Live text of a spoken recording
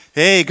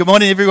Hey, good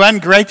morning, everyone.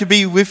 Great to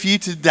be with you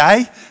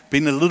today.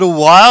 Been a little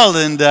while,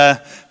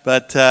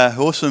 but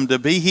awesome to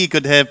be here.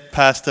 Good to have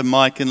Pastor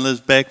Mike and Liz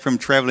back from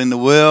traveling the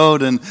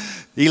world and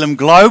Elim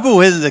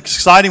Global. It's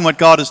exciting what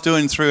God is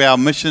doing through our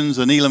missions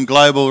and Elim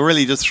Global. We're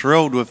really just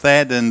thrilled with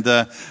that, and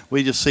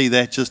we just see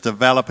that just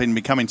developing,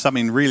 becoming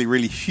something really,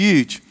 really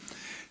huge.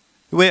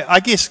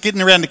 I guess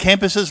getting around the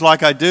campuses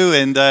like I do,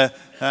 and the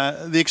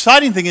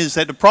exciting thing is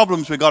that the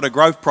problems we've got are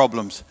growth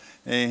problems.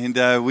 And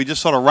we're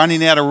just sort of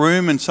running out of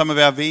room in some of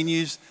our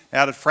venues.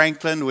 Out at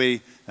Franklin, we're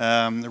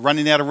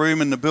running out of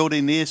room in the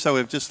building there, so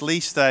we've just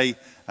leased a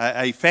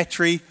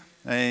factory,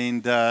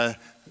 and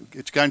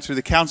it's going through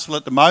the council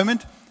at the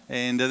moment.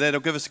 And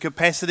that'll give us the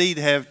capacity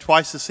to have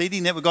twice the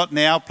seating that we've got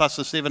now, plus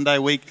a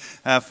 7-day-a-week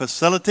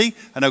facility.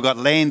 And I've got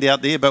land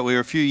out there, but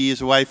we're a few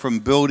years away from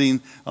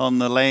building on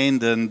the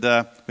land. And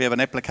we have an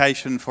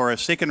application for a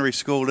secondary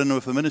school in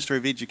with the Ministry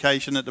of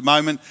Education at the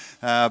moment.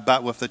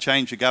 But with the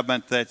change of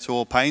government, that's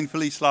all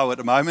painfully slow at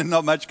the moment.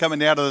 Not much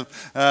coming out of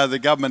the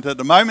government at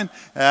the moment.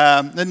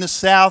 In the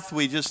south,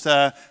 we just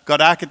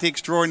got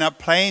architects drawing up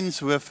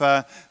plans. We've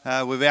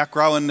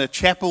outgrown the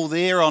chapel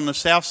there on the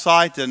south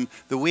side and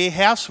the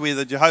warehouse where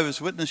the Jehovah's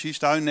Witness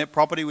used to own that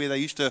property, where they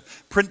used to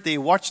print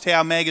their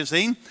Watchtower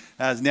magazine.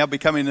 Is now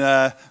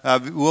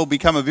will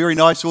become a very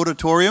nice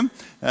auditorium.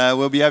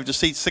 We'll be able to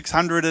seat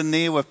 600 in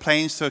there with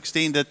plans to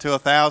extend it to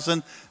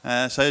 1,000.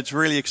 So it's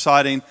really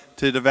exciting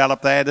to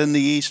develop that. In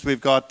the east,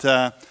 we've got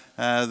the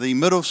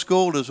middle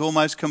school is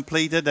almost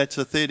completed. That's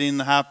a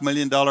 $13.5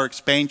 million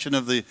expansion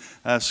of the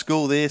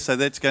school there. So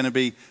that's going to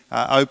be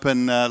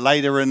open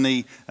later in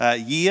the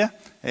year.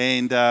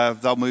 And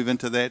they'll move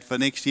into that for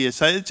next year.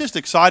 So it's just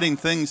exciting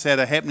things that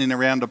are happening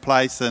around the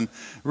place, and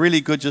really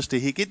good just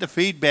to get the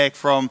feedback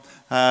from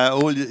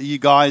all you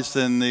guys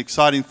and the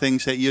exciting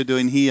things that you're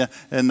doing here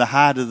in the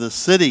heart of the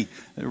city.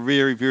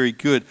 Very, very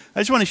good.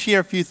 I just want to share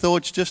a few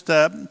thoughts, just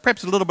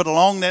perhaps a little bit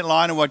along that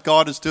line of what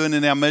God is doing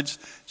in our midst.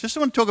 Just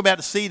want to talk about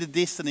the seed of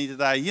destiny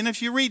today. You know,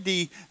 if you read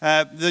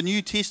the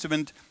New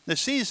Testament, it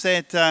says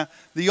that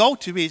the Old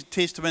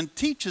Testament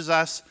teaches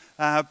us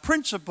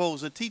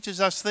principles. It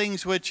teaches us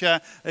things which are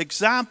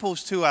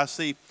examples to us.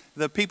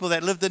 The people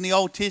that lived in the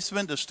Old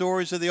Testament, the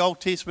stories of the Old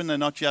Testament, are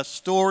not just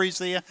stories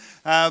there,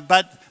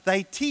 but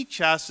they teach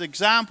us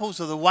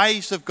examples of the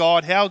ways of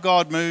God, how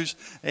God moves,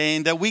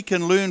 and we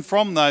can learn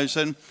from those.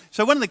 And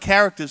so one of the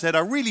characters that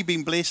I've really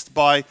been blessed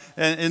by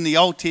in the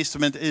Old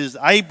Testament is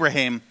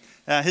Abraham.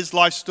 His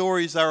life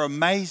stories are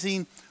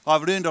amazing.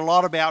 I've learned a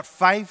lot about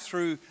faith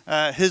through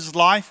his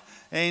life.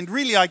 And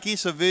really, I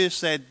guess a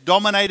verse that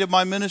dominated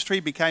my ministry,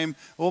 became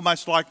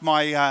almost like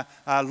my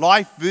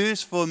life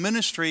verse for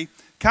ministry,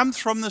 comes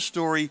from the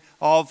story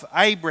of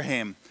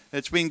Abraham.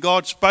 It's when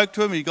God spoke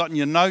to him. You've got in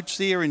your notes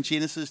there in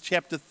Genesis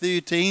chapter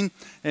 13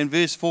 and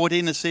verse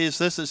 14, it says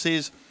this. It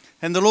says,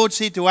 "And the Lord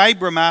said to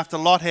Abram after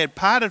Lot had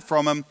parted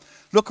from him,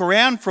 Look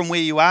around from where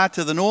you are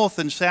to the north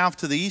and south,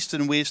 to the east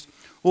and west.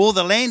 All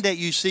the land that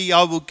you see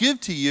I will give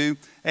to you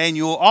and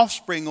your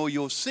offspring," or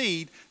your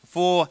seed,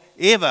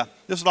 "forever."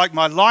 Just like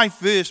my life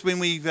verse when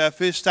we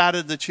first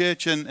started the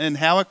church in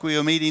Howick. We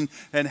were meeting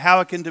in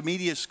Howick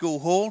Intermediate School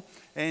Hall,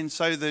 and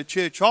so the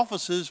church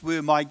offices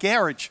were my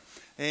garage.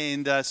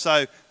 And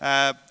so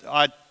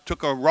I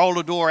took a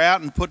roller door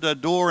out and put a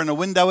door and a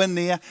window in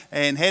there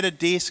and had a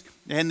desk.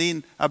 And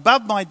then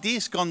above my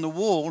desk on the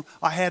wall,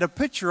 I had a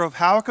picture of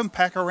Howick and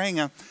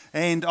Pakuranga,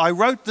 and I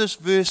wrote this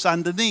verse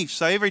underneath.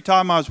 So every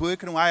time I was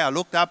working away, I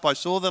looked up, I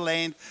saw the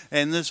land,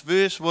 and this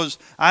verse was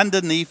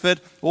underneath it.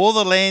 "All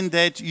the land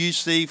that you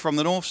see from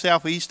the north,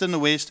 south, east, and the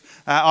west,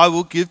 I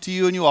will give to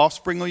you and your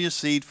offspring or your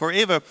seed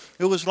forever."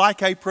 It was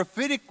like a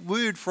prophetic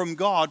word from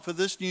God for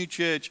this new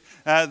church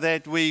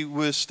that we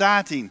were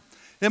starting.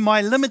 In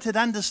my limited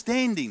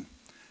understanding,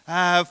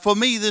 for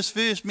me, this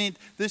verse meant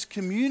this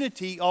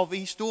community of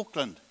East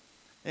Auckland.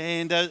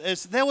 And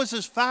that was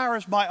as far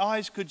as my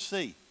eyes could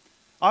see.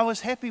 I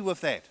was happy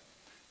with that.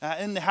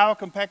 In the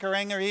Howick and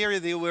Pakuranga area,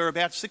 there were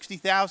about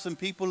 60,000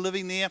 people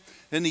living there.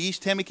 In the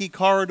East Tamaki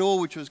corridor,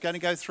 which was going to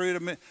go through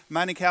to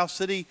Manukau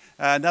City,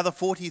 another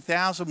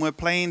 40,000 were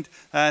planned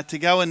to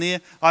go in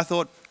there. I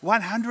thought,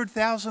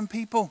 100,000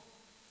 people?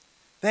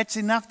 That's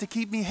enough to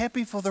keep me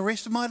happy for the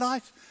rest of my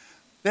life?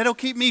 That'll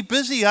keep me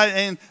busy,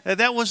 and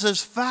that was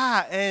as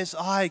far as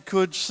I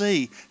could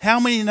see. How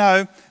many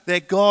know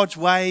that God's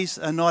ways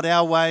are not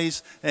our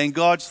ways, and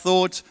God's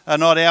thoughts are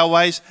not our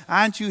ways?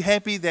 Aren't you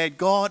happy that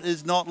God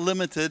is not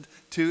limited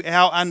to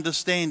our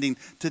understanding?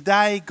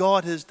 Today,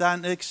 God has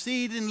done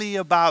exceedingly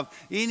above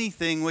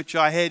anything which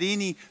I had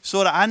any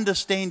sort of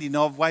understanding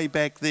of way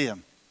back there.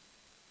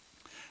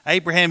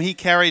 Abraham, he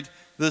carried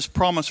this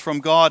promise from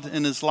God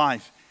in his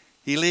life.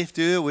 He left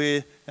Ur,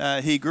 where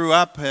he grew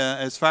up.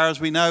 As far as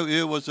we know,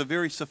 Ur was a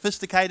very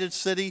sophisticated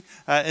city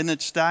in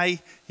its day.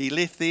 He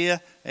left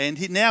there,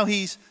 and now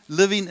he's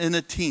living in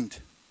a tent.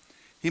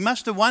 He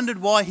must have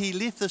wondered why he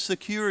left the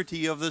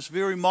security of this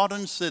very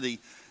modern city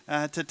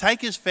to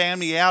take his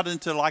family out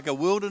into like a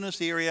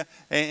wilderness area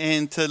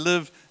and to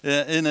live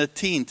in a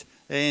tent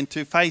and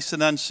to face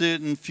an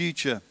uncertain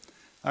future.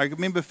 I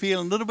remember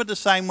feeling a little bit the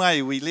same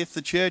way. We left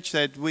the church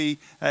that we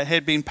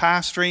had been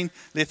pastoring,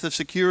 left the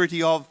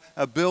security of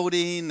a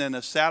building and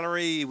a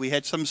salary. We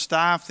had some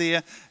staff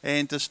there,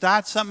 and to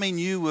start something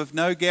new with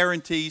no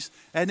guarantees,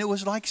 and it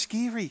was like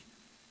scary.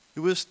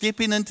 It was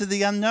stepping into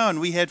the unknown.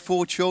 We had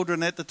 4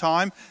 children at the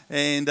time,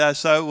 and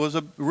so it was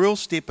a real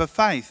step of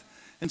faith.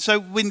 And so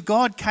when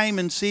God came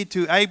and said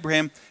to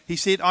Abraham, he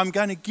said, I'm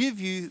going to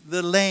give you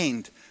the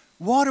land.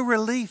 What a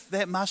relief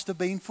that must have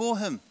been for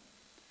him.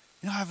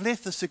 You know, I've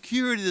left the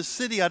security of the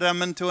city.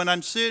 I'm into an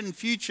uncertain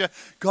future.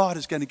 God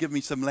is going to give me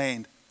some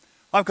land.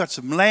 I've got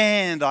some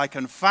land. I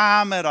can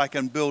farm it. I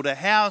can build a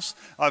house.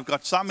 I've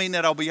got something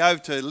that I'll be able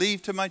to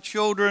leave to my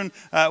children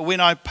when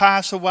I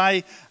pass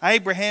away.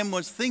 Abraham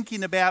was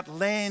thinking about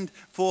land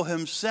for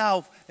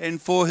himself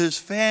and for his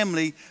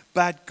family,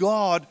 but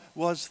God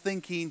was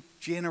thinking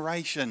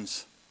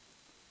generations.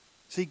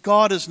 See,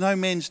 God is no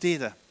man's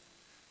debtor.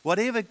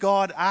 Whatever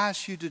God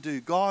asks you to do,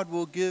 God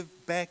will give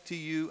back to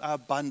you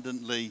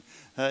abundantly.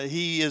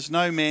 He is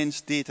no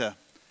man's debtor.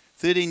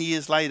 13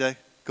 years later,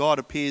 God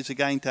appears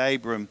again to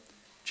Abram.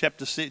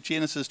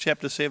 Genesis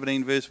chapter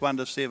 17, verse 1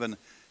 to 7.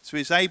 So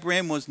as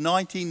Abraham was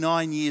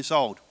 99 years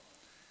old,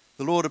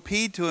 the Lord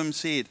appeared to him and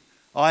said,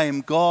 I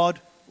am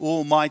God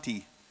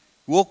Almighty.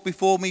 Walk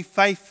before me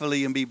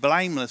faithfully and be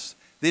blameless.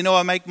 Then I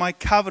will make my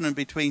covenant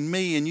between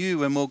me and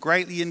you and will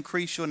greatly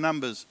increase your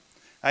numbers.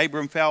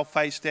 Abram fell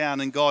face down,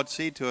 and God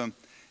said to him,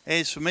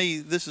 as for me,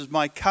 this is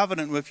my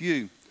covenant with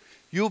you.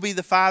 You'll be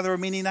the father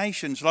of many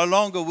nations. No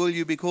longer will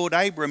you be called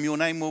Abram, your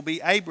name will be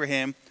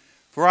Abraham,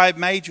 for I have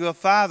made you a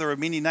father of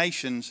many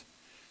nations.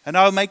 And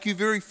I will make you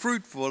very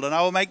fruitful, and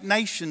I will make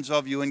nations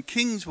of you, and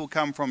kings will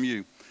come from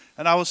you.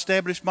 And I will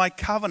establish my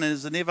covenant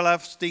as an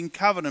everlasting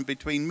covenant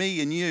between me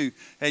and you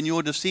and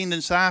your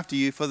descendants after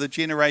you for the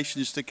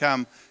generations to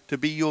come, to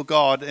be your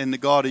God and the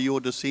God of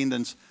your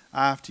descendants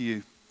after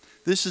you.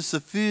 This is the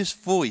first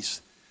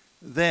voice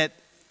that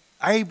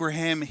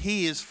Abraham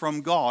hears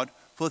from God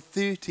for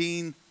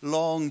 13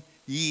 long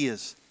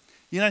years.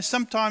 You know,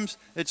 sometimes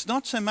it's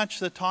not so much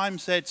the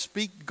times that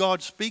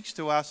God speaks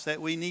to us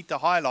that we need to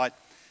highlight.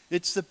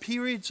 It's the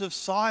periods of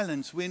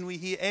silence when we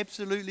hear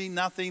absolutely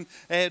nothing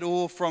at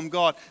all from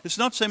God. It's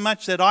not so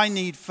much that I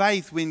need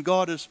faith when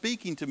God is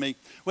speaking to me.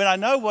 When I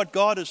know what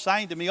God is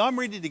saying to me, I'm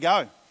ready to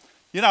go.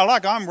 You know,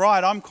 like I'm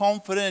right, I'm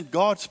confident,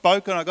 God's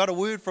spoken, I got a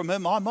word from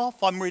him, I'm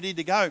off, I'm ready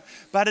to go.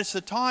 But it's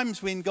the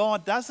times when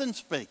God doesn't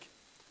speak.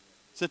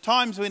 It's the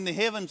times when the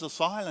heavens are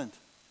silent.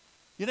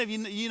 You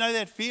know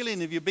that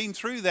feeling, if you've been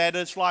through that,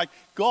 it's like,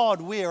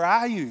 God, where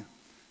are you?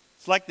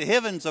 It's like the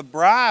heavens are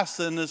brass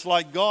and it's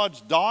like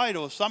God's died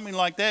or something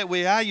like that.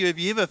 Where are you? Have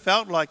you ever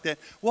felt like that?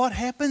 What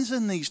happens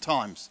in these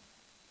times?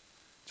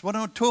 It's what I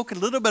want to talk a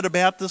little bit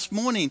about this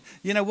morning.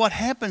 You know, what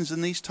happens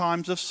in these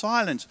times of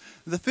silence?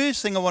 The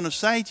first thing I want to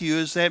say to you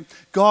is that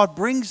God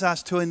brings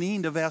us to an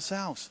end of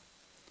ourselves.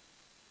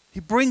 He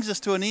brings us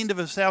to an end of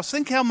ourselves.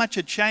 Think how much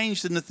had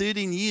changed in the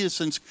 13 years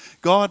since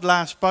God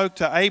last spoke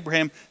to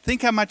Abraham.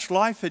 Think how much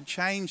life had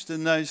changed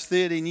in those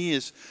 13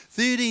 years.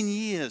 13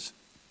 years,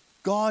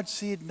 God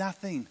said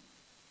nothing,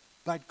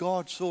 but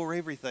God saw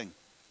everything.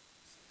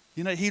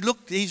 You know,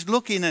 he's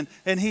looking and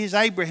here's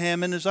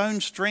Abraham in his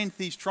own strength.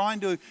 He's trying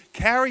to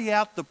carry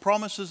out the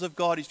promises of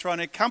God. He's trying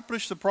to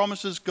accomplish the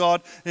promises of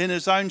God in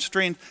his own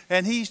strength.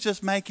 And he's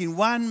just making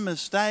one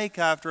mistake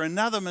after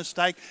another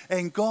mistake.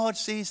 And God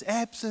sees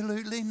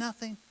absolutely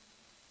nothing.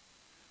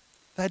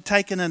 They'd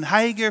taken in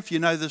Hagar, if you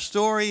know the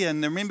story.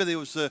 And remember there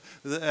was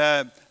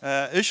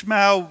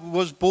Ishmael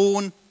was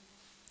born.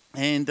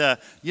 And,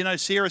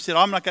 Sarah said,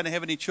 I'm not going to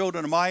have any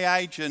children of my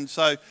age. And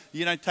so,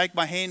 take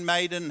my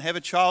handmaiden and have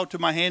a child to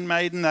my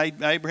handmaiden.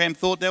 Abraham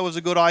thought that was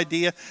a good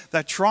idea.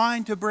 They're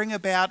trying to bring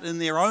about in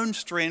their own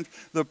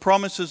strength the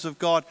promises of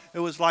God.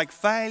 It was like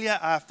failure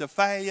after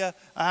failure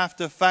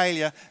after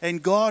failure.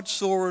 And God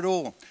saw it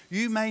all.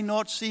 You may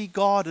not see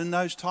God in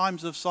those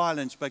times of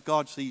silence, but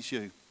God sees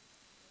you.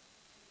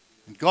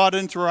 And God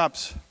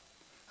interrupts.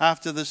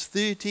 After this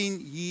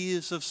 13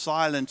 years of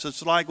silence,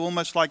 it's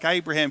almost like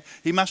Abraham.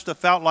 He must have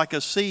felt like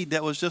a seed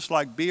that was just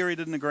like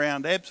buried in the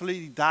ground.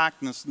 Absolutely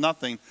darkness,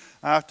 nothing.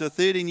 After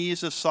 13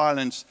 years of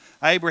silence,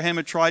 Abraham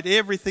had tried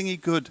everything he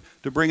could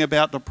to bring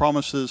about the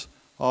promises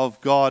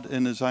of God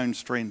in his own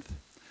strength.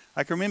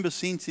 I can remember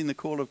sensing the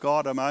call of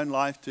God in my own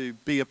life to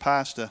be a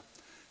pastor.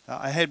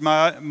 I had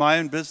my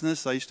own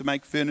business. I used to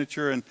make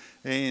furniture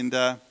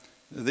and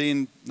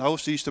then I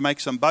also used to make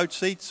some boat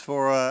seats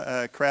for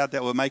a crowd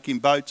that were making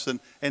boats, and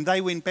they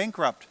went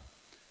bankrupt.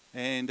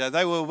 And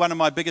they were one of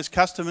my biggest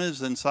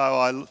customers, and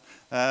so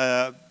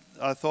I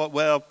thought,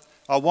 well,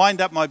 I'll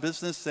wind up my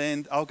business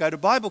and I'll go to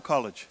Bible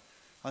college.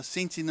 I was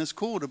sensing this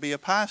call to be a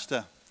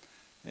pastor.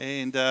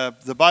 And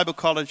the Bible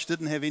college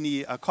didn't have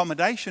any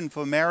accommodation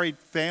for married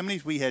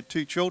families. We had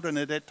 2 children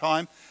at that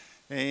time,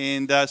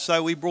 and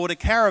so we brought a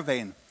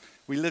caravan.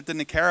 We lived in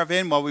the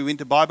caravan while we went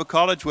to Bible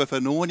college with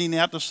an awning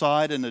out the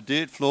side and a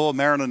dirt floor.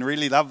 Marilyn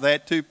really loved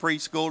that. 2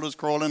 preschoolers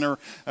crawling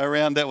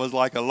around. That was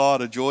like a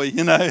lot of joy,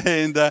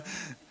 And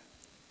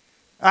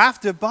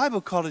after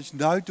Bible college,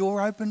 no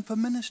door opened for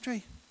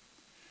ministry.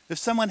 If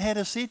someone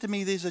had said to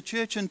me, there's a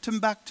church in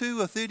Timbuktu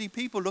of 30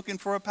 people looking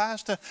for a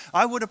pastor,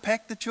 I would have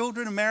packed the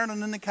children and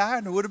Marilyn in the car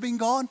and it would have been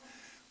gone.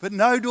 But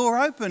no door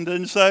opened.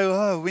 And so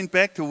I went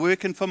back to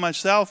working for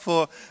myself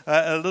for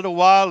a little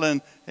while.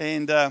 And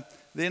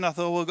then I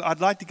thought, well,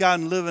 I'd like to go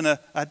and live in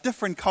a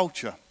different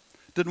culture.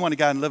 Didn't want to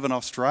go and live in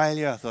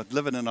Australia. I thought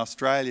living in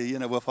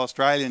Australia, with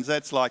Australians,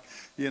 that's like,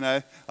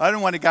 I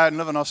didn't want to go and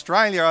live in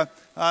Australia.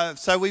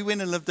 So we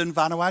went and lived in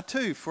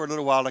Vanuatu for a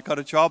little while. I got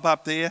a job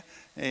up there.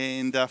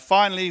 And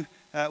finally,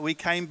 we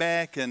came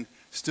back and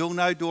still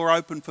no door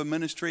open for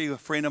ministry. A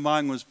friend of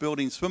mine was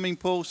building swimming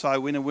pools, so I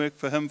went and worked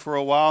for him for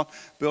a while,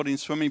 building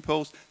swimming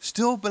pools,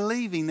 still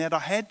believing that I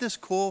had this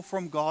call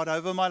from God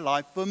over my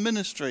life for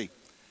ministry.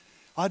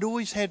 I'd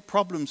always had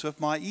problems with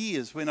my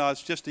ears. When I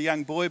was just a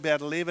young boy,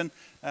 about 11,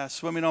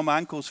 swimming on my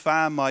uncle's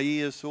farm, my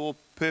ears all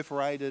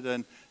perforated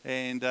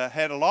and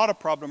had a lot of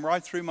problem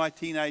right through my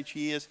teenage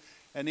years.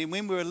 And then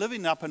when we were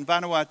living up in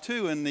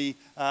Vanuatu in the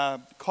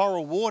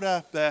coral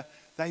water,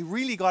 they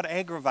really got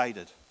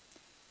aggravated.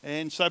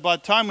 And so by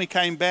the time we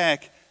came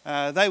back,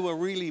 they were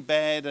really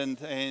bad, and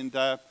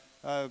the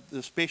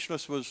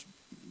specialist was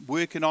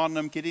working on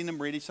them, getting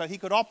them ready so he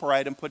could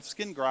operate and put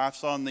skin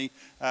grafts on the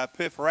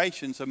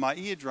perforations of my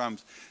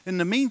eardrums. In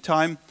the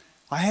meantime,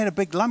 I had a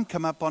big lump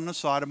come up on the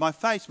side of my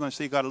face.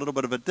 Mostly got a little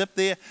bit of a dip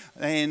there,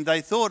 and they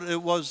thought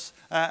it was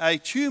a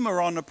tumour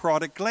on the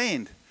parotid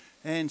gland.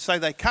 And so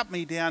they cut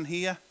me down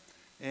here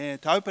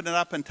and to open it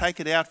up and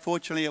take it out.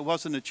 Fortunately, it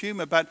wasn't a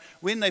tumour, but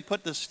when they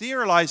put the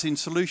sterilising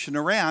solution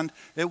around,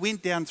 it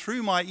went down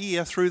through my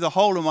ear, through the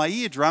hole in my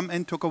eardrum,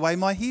 and took away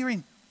my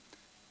hearing.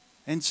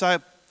 And so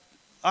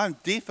I'm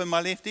deaf in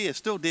my left ear,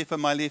 still deaf in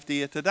my left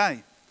ear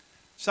today.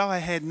 So I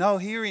had no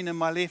hearing in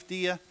my left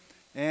ear,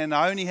 and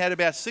I only had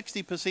about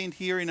 60%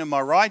 hearing in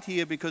my right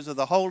ear because of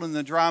the hole in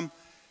the drum.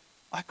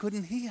 I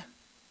couldn't hear.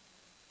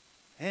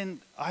 And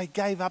I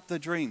gave up the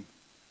dream.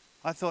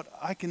 I thought,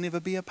 I can never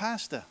be a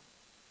pastor.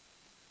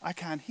 I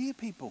can't hear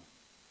people.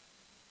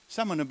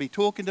 Someone would be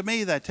talking to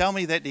me. They'd tell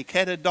me that their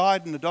cat had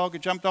died and the dog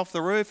had jumped off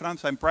the roof. And I'm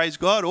saying, praise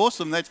God,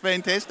 awesome, that's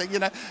fantastic.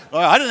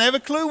 I didn't have a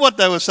clue what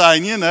they were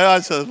saying, I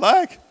said,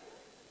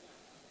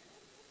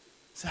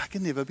 so I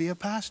can never be a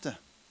pastor.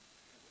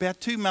 About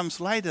 2 months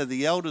later,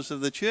 the elders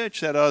of the church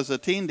that I was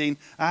attending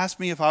asked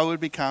me if I would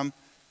become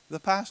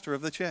the pastor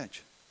of the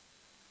church.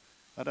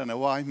 I don't know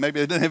why. Maybe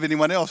they didn't have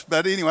anyone else.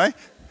 But anyway,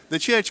 the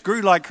church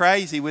grew like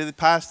crazy. We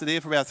pastored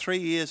there for about 3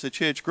 years. The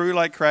church grew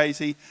like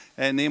crazy.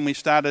 And then we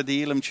started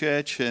the Elim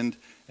Church. And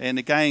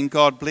again,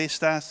 God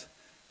blessed us.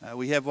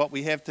 We have what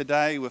we have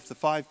today with the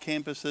 5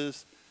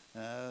 campuses.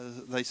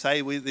 They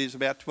say there's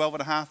about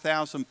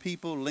 12,500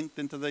 people linked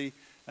into the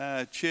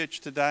church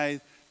today.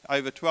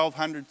 Over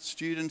 1,200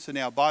 students in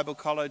our Bible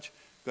college.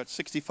 We've got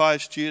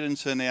 65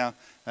 students in our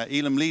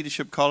Elim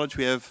Leadership College.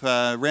 We have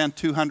around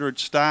 200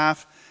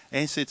 staff.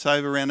 Assets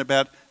over around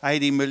about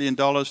 $80 million.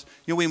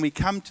 When we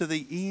come to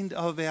the end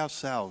of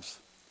ourselves,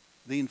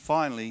 then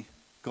finally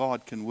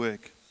God can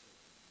work.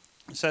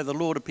 So the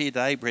Lord appeared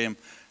to Abraham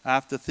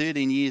after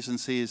 13 years and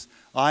says,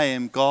 I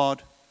am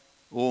God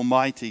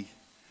Almighty.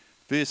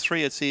 Verse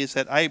 3, it says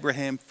that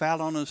Abraham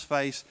fell on his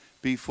face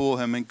before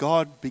him, and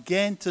God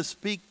began to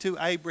speak to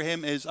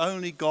Abraham as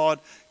only God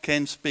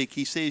can speak.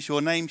 He says,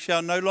 your name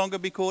shall no longer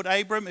be called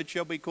Abram, it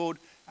shall be called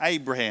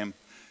Abraham.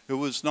 It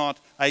was not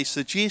a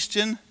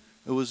suggestion.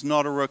 It was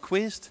not a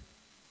request,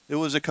 it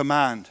was a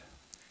command.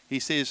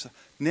 He says,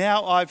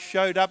 now I've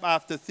showed up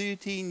after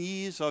 13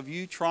 years of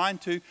you trying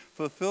to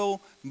fulfill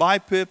my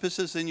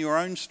purposes in your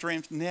own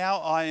strength.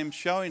 Now I am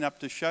showing up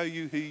to show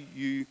you who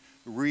you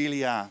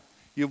really are.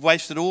 You've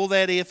wasted all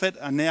that effort,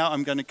 and now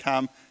I'm going to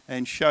come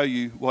and show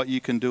you what you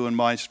can do in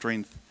my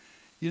strength.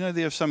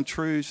 There are some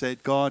truths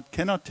that God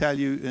cannot tell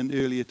you in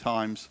earlier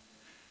times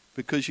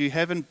because you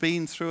haven't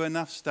been through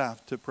enough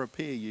stuff to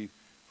prepare you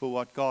for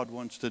what God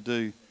wants to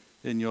do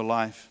in your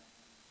life.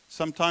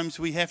 Sometimes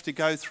we have to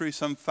go through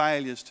some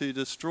failures to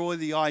destroy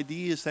the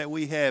ideas that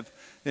we have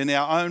in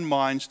our own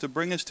minds to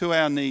bring us to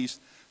our knees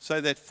so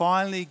that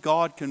finally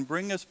God can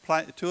bring us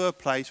to a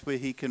place where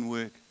he can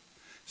work.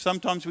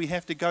 Sometimes we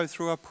have to go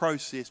through a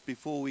process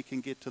before we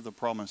can get to the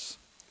promise.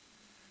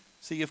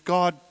 See, if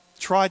God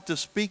tried to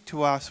speak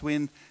to us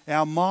when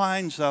our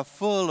minds are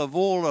full of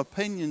all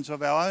opinions,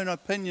 of our own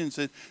opinions,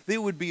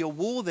 there would be a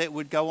war that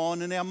would go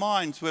on in our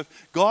minds with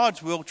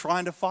God's will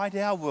trying to fight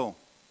our will.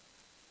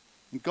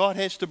 And God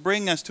has to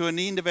bring us to an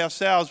end of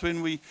ourselves.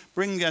 When we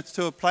bring us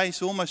to a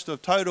place almost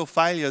of total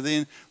failure,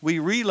 then we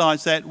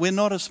realize that we're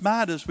not as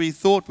smart as we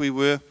thought we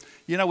were.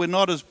 We're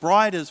not as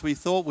bright as we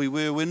thought we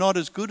were. We're not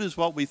as good as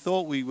what we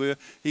thought we were.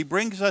 He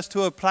brings us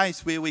to a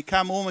place where we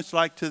come almost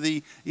like to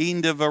the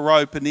end of a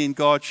rope, and then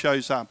God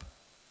shows up.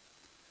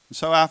 And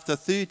so after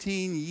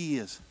 13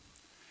 years,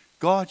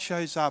 God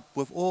shows up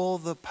with all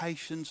the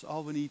patience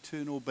of an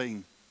eternal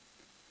being.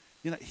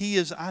 He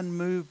is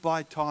unmoved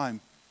by time.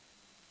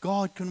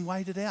 God can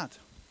wait it out.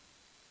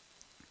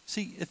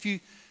 See, if you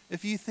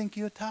think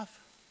you're tough,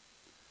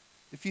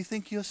 if you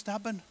think you're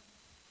stubborn,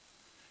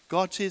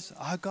 God says,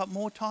 I've got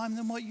more time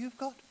than what you've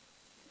got.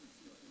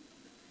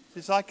 He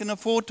says, I can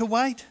afford to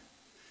wait.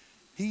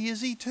 He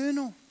is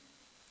eternal.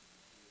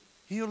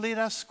 He'll let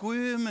us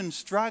squirm and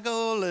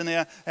struggle in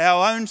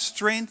our own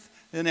strength,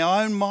 in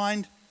our own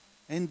mind,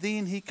 and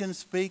then He can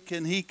speak,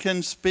 and He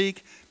can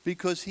speak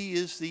because He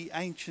is the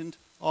Ancient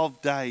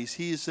of Days.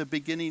 He is the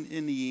beginning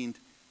and the end.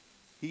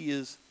 He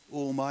is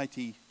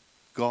Almighty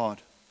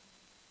God.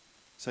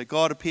 So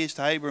God appears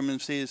to Abram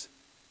and says,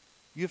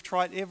 you've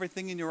tried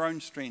everything in your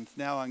own strength.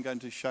 Now I'm going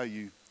to show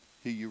you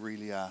who you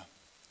really are.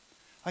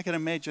 I can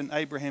imagine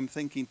Abraham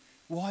thinking,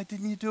 why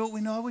didn't you do it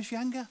when I was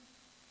younger?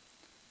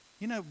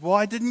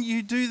 Why didn't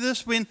you do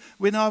this when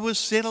I was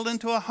settled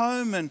into a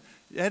home and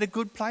had a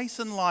good place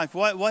in life?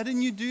 Why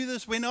didn't you do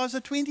this when I was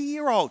a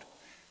 20-year-old?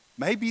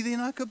 Maybe then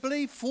I could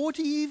believe,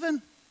 40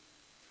 even,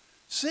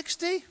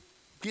 60,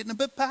 getting a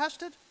bit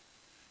past it.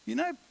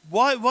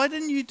 Why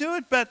didn't you do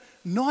it? But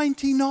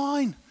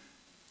 99,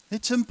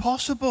 it's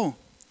impossible.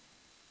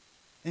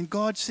 And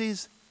God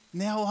says,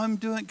 now I'm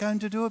going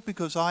to do it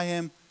because I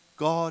am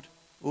God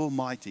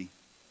Almighty.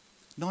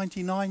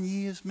 99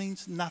 years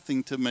means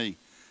nothing to me.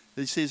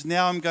 He says,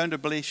 now I'm going to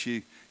bless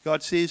you.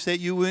 God says that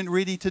you weren't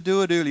ready to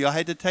do it earlier. I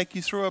had to take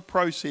you through a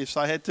process.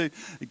 I had to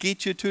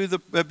get you to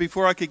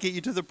before I could get you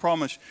to the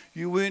promise.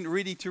 You weren't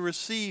ready to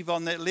receive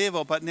on that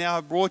level, but now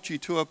I brought you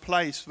to a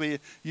place where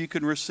you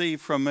can receive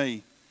from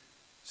me.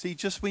 See,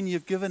 just when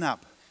you've given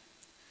up,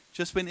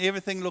 just when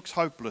everything looks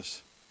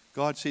hopeless,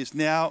 God says,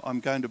 now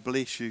I'm going to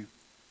bless you.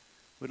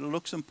 When it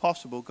looks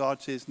impossible,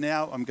 God says,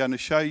 now I'm going to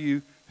show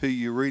you who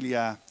you really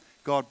are.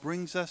 God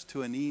brings us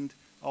to an end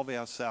of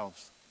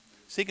ourselves.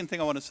 Second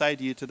thing I want to say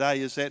to you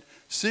today is that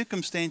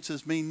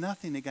circumstances mean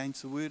nothing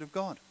against the Word of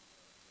God.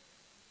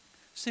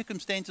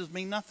 Circumstances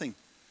mean nothing.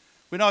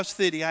 When I was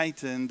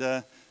 38,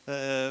 and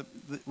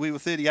we were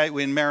 38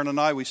 when Marin and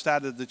I, we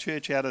started the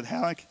church out at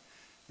Howick.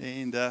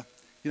 And,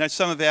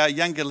 some of our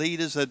younger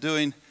leaders are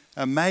doing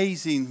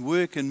amazing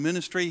work in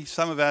ministry.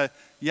 Some of our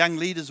young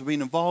leaders have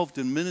been involved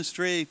in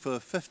ministry for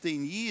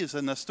 15 years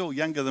and are still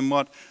younger than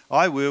what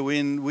I were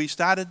when we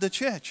started the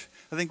church.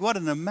 I think what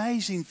an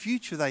amazing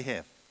future they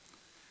have.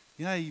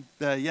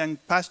 Young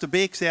Pastor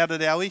Beck's out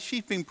at our east.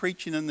 She's been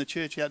preaching in the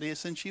church out there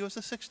since she was a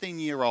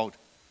 16-year-old.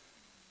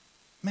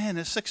 Man,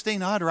 at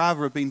 16, I'd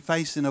rather have been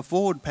facing a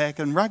forward pack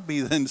in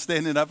rugby than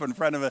standing up in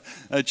front of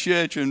a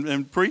church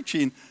and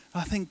preaching.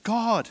 I think,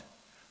 God,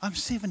 I'm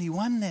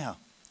 71 now.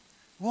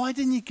 Why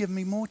didn't you give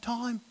me more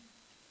time?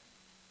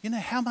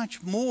 How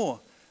much more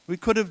we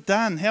could have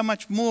done. How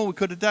much more we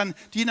could have done.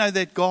 Do you know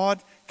that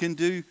God can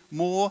do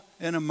more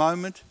in a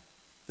moment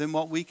than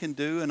what we can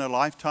do in a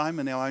lifetime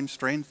in our own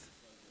strength?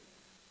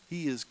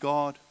 He is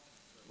God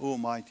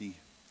Almighty.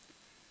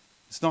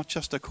 It's not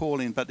just a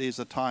calling, but there's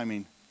a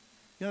timing.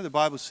 The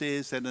Bible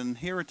says that an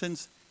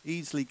inheritance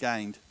easily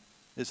gained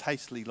is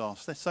hastily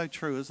lost. That's so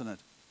true, isn't it?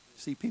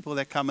 See people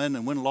that come in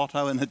and win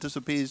lotto and it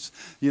disappears,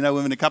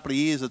 within a couple of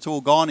years it's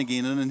all gone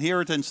again. An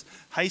inheritance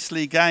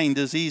hastily gained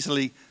is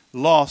easily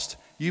lost.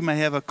 You may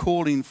have a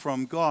calling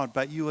from God,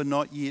 but you are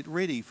not yet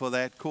ready for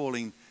that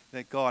calling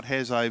that God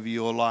has over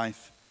your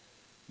life.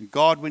 And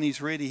God, when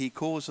He's ready, He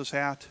calls us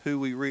out who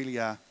we really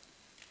are.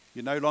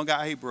 You're no longer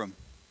Abram.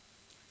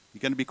 You're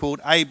going to be called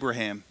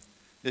Abraham.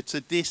 It's a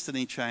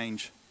destiny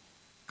change.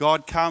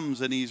 God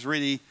comes and He's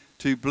ready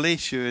to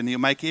bless you, and He'll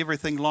make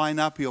everything line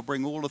up. He'll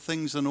bring all the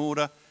things in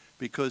order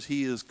because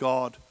He is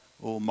God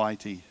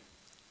Almighty.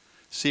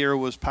 Sarah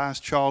was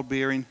past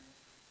childbearing,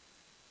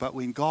 but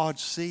when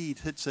God's seed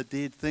hits a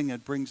dead thing,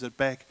 it brings it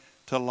back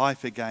to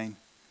life again.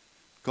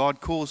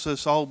 God calls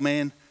this old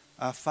man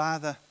a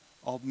father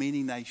of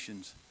many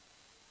nations.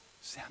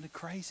 Sounded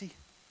crazy.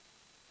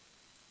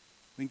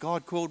 When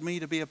God called me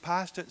to be a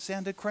pastor, it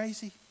sounded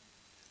crazy.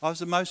 I was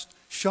the most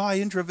shy,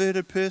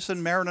 introverted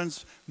person.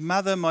 Marilyn's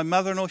mother, my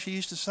mother-in-law, she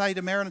used to say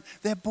to Marilyn,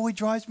 that boy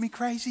drives me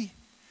crazy.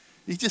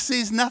 He just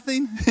says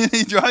nothing.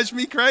 He drives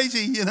me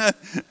crazy,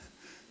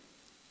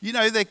 You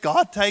know that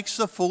God takes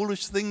the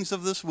foolish things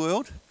of this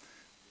world?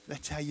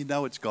 That's how you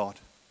know it's God.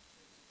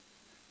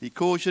 He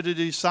calls you to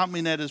do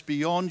something that is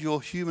beyond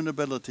your human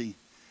ability.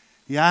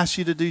 He asks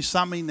you to do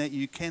something that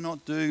you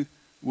cannot do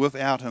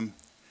without Him.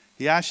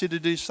 He asks you to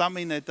do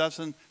something that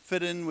doesn't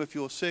fit in with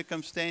your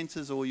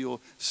circumstances or your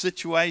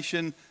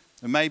situation.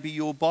 It may be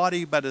your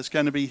body, but it's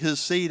going to be His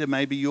seed. It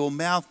may be your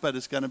mouth, but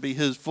it's going to be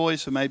His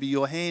voice. It may be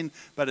your hand,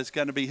 but it's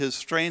going to be His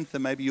strength. It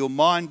may be your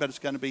mind, but it's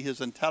going to be His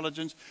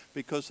intelligence,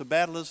 because the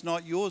battle is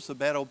not yours. The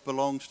battle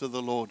belongs to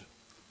the Lord.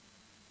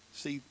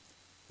 See,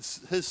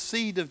 His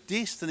seed of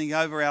destiny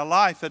over our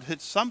life, it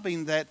hits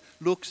something that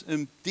looks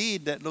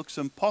dead, that looks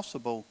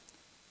impossible,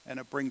 and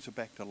it brings it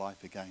back to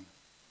life again.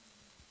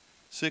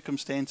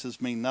 Circumstances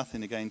mean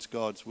nothing against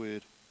God's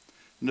word.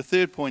 And the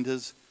third point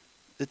is,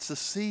 it's a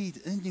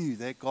seed in you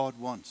that God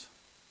wants.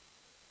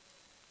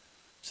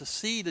 It's a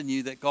seed in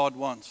you that God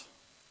wants.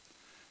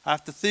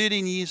 After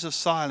 13 years of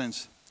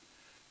silence,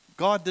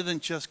 God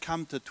didn't just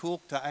come to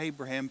talk to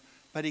Abraham,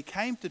 but He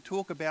came to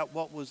talk about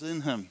what was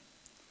in him.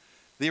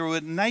 There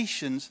were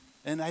nations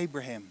in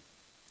Abraham.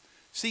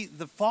 See,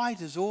 the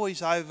fight is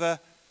always over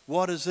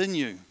what is in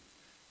you.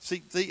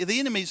 See, the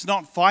enemy's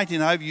not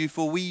fighting over you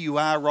for where you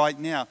are right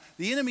now.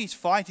 The enemy's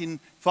fighting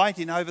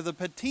over the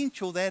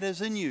potential that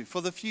is in you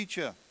for the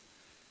future.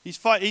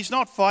 He's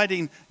not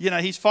fighting,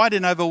 he's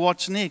fighting over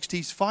what's next.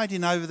 He's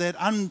fighting over that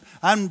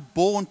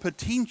unborn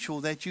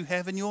potential that you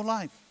have in your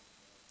life.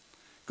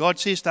 God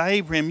says to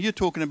Abraham, you're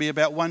talking to me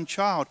about one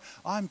child.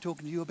 I'm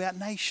talking to you about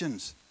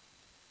nations.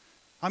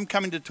 I'm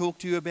coming to talk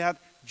to you about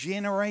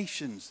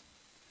generations.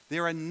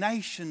 There are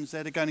nations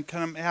that are going to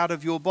come out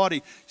of your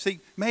body. See,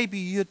 maybe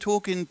you're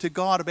talking to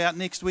God about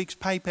next week's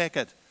pay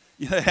packet.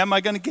 How am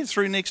I going to get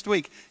through next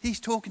week? He's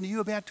talking to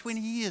you about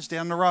 20 years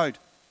down the road.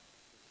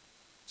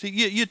 See,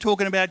 you're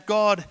talking about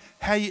God,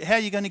 how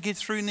you're going to get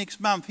through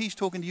next month. He's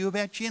talking to you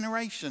about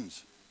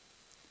generations.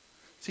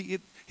 See,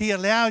 He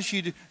allows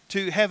you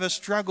to have a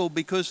struggle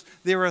because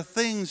there are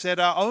things that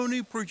are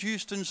only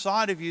produced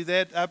inside of you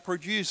that are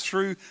produced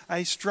through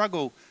a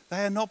struggle.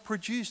 They are not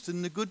produced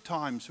in the good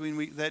times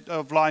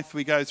of life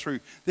we go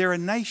through. There are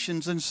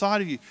nations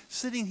inside of you.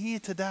 Sitting here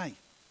today,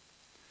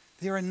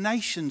 there are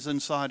nations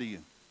inside of you.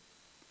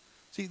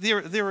 See,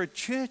 there are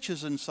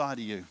churches inside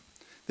of you.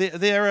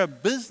 There are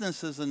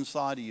businesses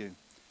inside of you.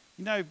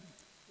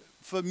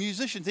 For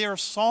musicians, there are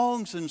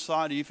songs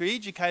inside of you. For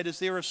educators,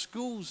 there are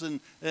schools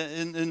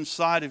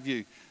inside of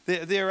you.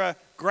 There are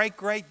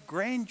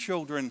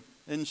great-great-grandchildren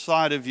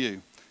inside of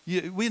you.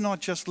 We're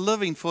not just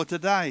living for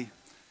today.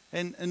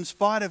 And in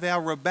spite of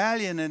our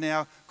rebellion and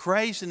our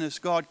craziness,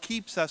 God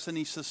keeps us and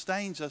He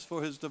sustains us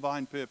for His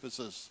divine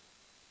purposes.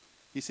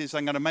 He says,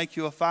 I'm going to make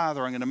you a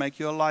father. I'm going to make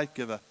you a life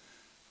giver.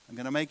 I'm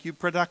going to make you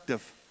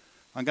productive.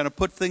 I'm going to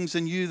put things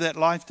in you that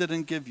life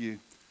didn't give you.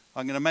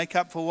 I'm going to make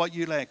up for what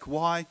you lack.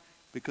 Why?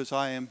 Because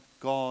I am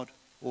God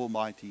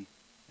Almighty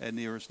and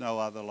there is no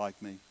other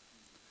like me.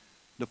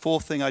 The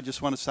fourth thing I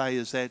just want to say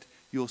is that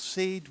your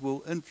seed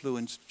will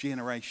influence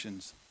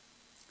generations.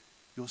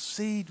 Your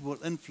seed will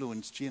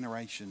influence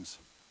generations.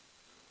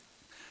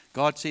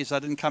 God says, I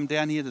didn't come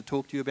down here to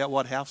talk to you about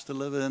what house to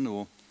live in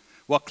or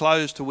what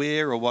clothes to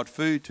wear or what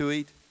food to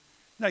eat.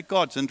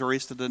 God's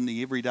interested in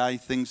the everyday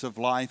things of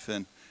life,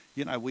 and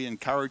we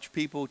encourage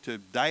people to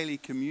daily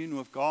commune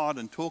with God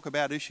and talk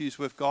about issues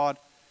with God.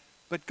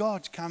 But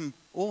God's come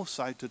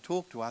also to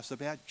talk to us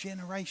about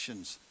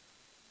generations.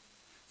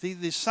 See,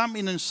 there's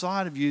something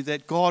inside of you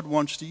that God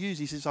wants to use.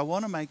 He says, I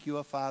want to make you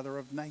a father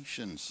of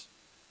nations.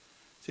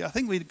 See, I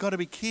think we've got to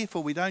be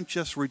careful. We don't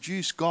just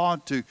reduce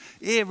God to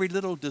every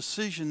little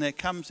decision that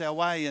comes our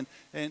way,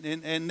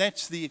 and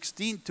that's the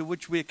extent to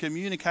which we're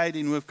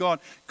communicating with God.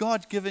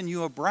 God's given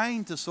you a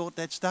brain to sort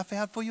that stuff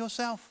out for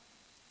yourself.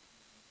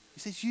 He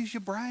says, use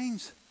your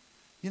brains.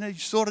 You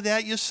sort it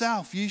out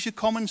yourself. Use your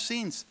common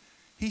sense.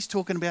 He's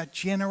talking about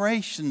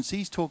generations.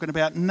 He's talking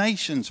about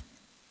nations.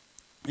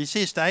 He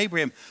says to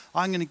Abraham,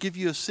 I'm going to give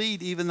you a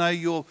seed even though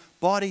your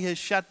body has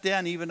shut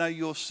down, even though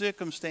your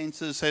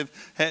circumstances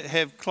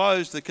have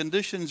closed, the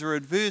conditions are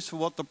adverse for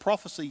what the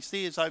prophecy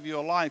says over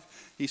your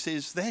life. He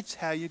says, that's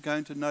how you're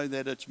going to know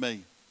that it's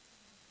me.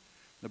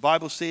 The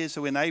Bible says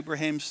that when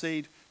Abraham's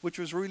seed, which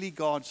was really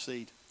God's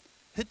seed,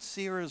 hit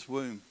Sarah's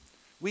womb,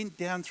 went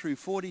down through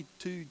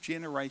 42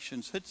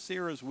 generations, hit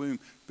Sarah's womb,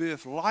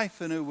 birthed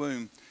life in her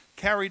womb,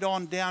 carried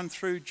on down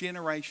through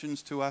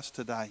generations to us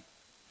today.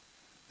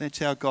 That's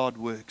how God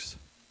works.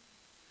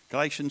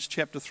 Galatians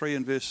chapter 3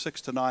 and verse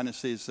 6 to 9, it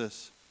says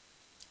this.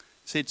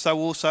 It said, so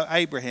also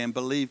Abraham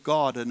believed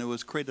God and it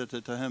was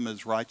credited to him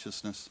as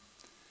righteousness.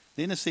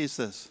 Then it says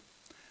this,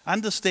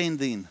 understand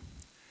then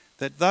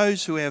that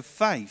those who have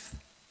faith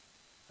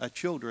are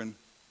children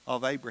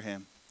of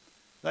Abraham.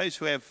 Those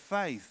who have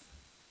faith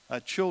are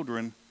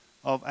children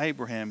of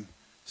Abraham.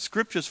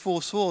 Scriptures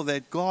foresaw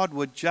that God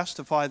would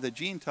justify the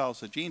Gentiles.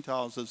 The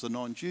Gentiles as the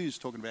non-Jews,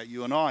 talking about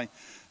you and I,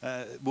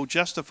 will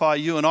justify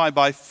you and I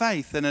by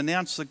faith and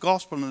announce the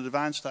gospel in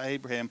advance to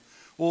Abraham.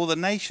 All the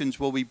nations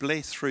will be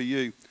blessed through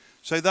you.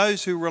 So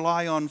those who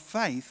rely on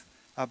faith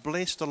are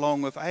blessed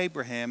along with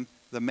Abraham,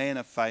 the man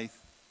of faith.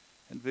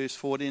 In verse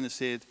 14 it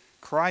said,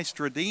 Christ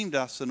redeemed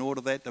us in order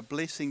that the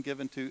blessing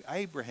given to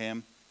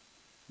Abraham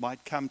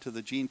might come to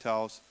the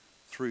Gentiles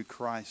through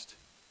Christ.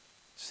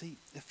 See,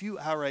 if you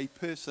are a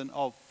person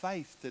of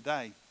faith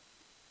today,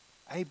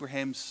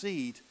 Abraham's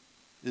seed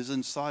is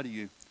inside of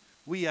you.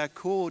 We are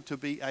called to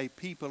be a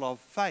people of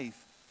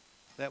faith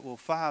that will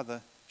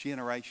father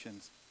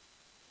generations.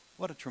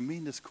 What a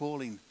tremendous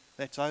calling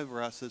that's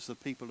over us as the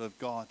people of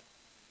God.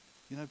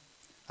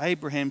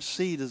 Abraham's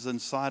seed is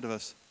inside of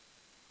us.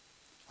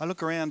 I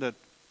look around at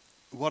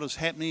what is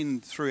happening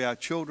through our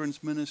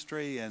children's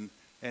ministry and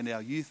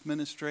our youth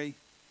ministry,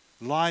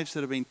 lives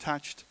that have been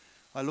touched.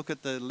 I look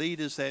at the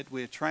leaders that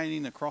we're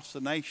training across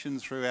the nation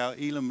through our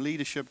Elam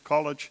Leadership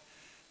College.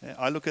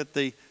 I look at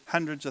the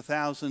hundreds of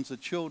thousands of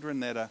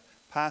children that are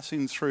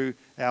passing through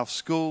our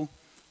school.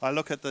 I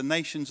look at the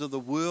nations of the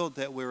world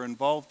that we're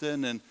involved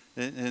in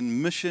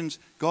missions.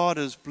 God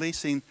is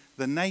blessing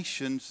the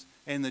nations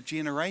and the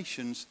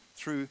generations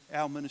through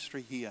our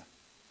ministry here.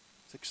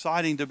 It's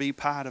exciting to be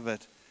part of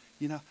it.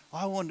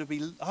 I want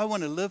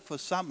to live for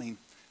something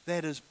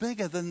that is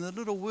bigger than the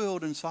little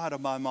world inside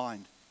of my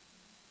mind.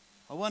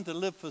 I want to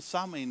live for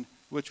something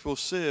which will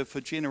serve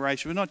for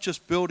generations. We're not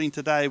just building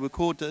today, we're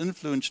called to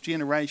influence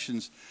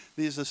generations.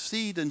 There's a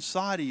seed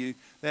inside of you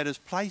that is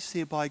placed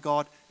there by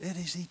God. It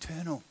is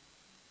eternal.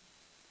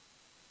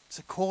 It's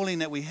a calling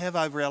that we have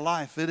over our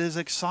life. It is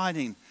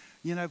exciting.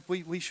 You know,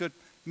 we should,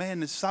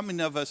 man, there's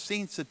something of a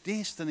sense of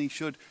destiny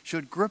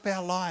should grip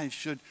our lives,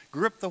 should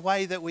grip the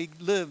way that we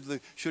live,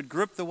 should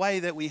grip the way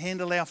that we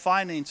handle our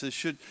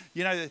finances,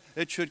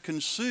 it should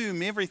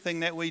consume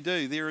everything that we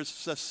do. There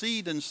is a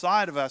seed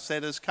inside of us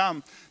that has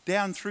come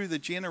down through the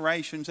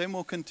generations and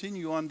will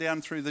continue on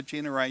down through the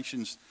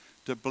generations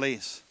to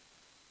bless.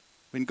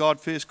 When God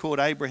first called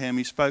Abraham,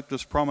 he spoke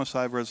this promise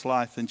over his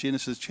life. In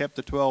Genesis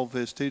chapter 12,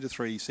 verse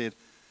 2-3, he said,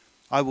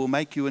 I will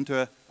make you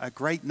into a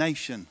great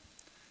nation,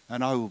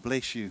 and I will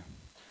bless you.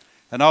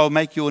 And I will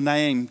make your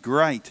name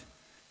great,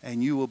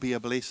 and you will be a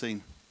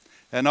blessing.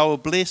 And I will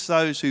bless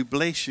those who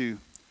bless you,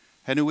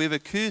 and whoever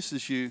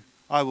curses you,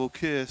 I will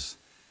curse.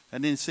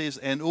 And then it says,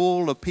 and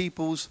all the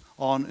peoples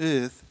on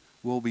earth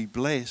will be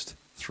blessed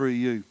through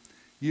you.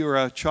 You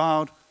are a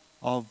child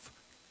of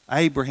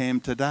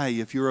Abraham today.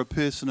 If you're a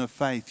person of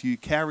faith, you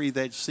carry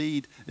that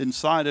seed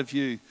inside of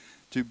you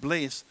to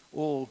bless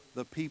all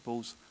the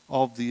peoples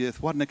of the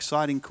earth. What an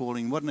exciting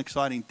calling, what an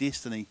exciting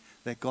destiny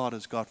that God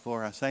has got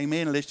for us.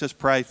 Amen. Let's just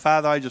pray.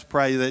 Father, I just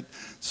pray that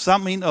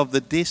something of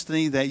the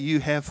destiny that you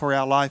have for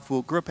our life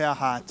will grip our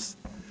hearts.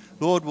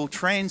 Lord, will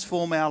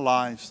transform our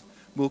lives,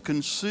 will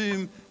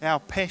consume our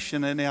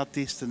passion and our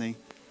destiny.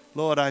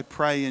 Lord, I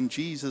pray in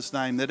Jesus'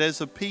 name that as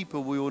a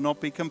people we will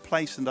not be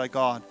complacent, O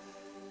God,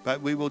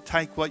 but we will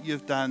take what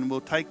you've done,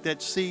 we'll take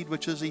that seed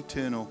which is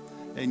eternal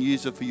and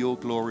use it for your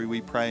glory.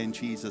 We pray in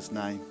Jesus'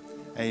 name.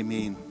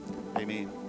 Amen. Amen.